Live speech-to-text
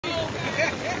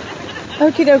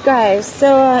Okie doke, guys.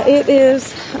 So it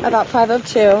is about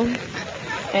 5:02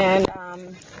 and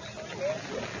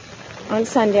on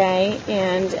Sunday,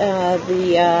 and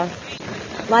the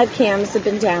live cams have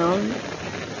been down.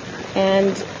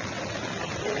 And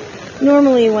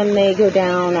normally when they go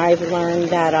down, I've learned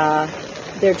that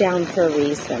they're down for a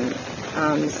reason.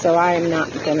 So I am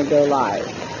not going to go live.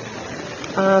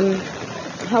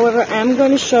 However, I'm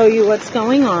going to show you what's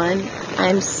going on.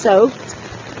 I'm soaked,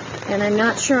 and I'm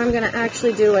not sure I'm going to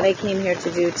actually do what I came here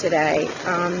to do today.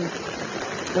 I'm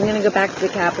going to go back to the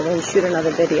Capitol and shoot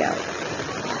another video,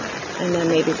 and then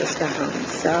maybe just go home.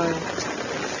 So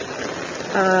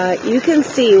you can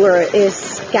see where it is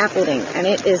scaffolding, and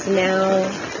it is now,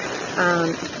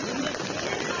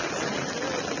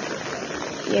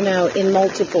 in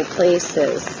multiple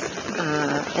places.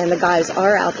 And the guys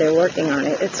are out there working on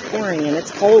it. It's pouring and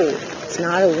it's cold. It's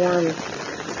not a warm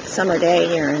summer day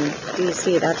here in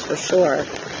DC, that's for sure.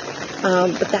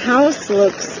 But the house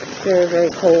looks very, very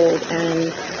cold,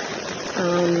 and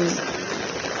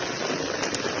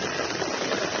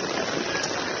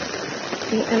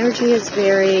the energy is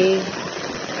very,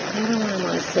 I don't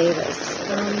want to say this,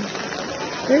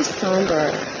 very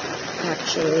somber,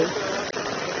 actually.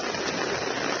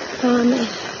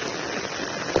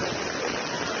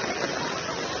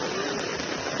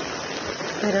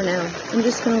 I don't know. I'm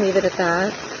just going to leave it at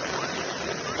that.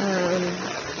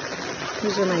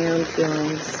 These are my own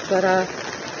feelings. But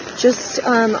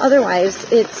otherwise,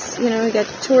 it's, we got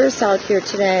tourists out here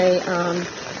today.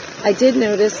 I did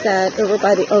notice that over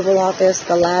by the Oval Office,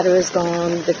 the ladder is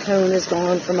gone. The cone is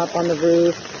gone from up on the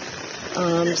roof.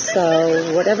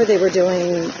 So whatever they were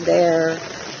doing there,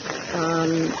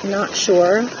 not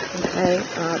sure. Okay,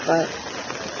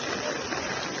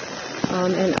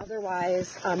 and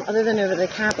otherwise, other than over the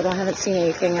Capitol, I haven't seen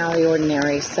anything out of the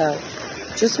ordinary. So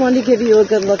just wanted to give you a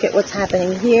good look at what's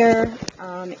happening here,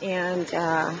 and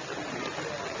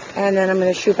then I'm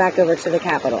going to shoot back over to the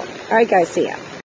Capitol. All right, guys, see ya.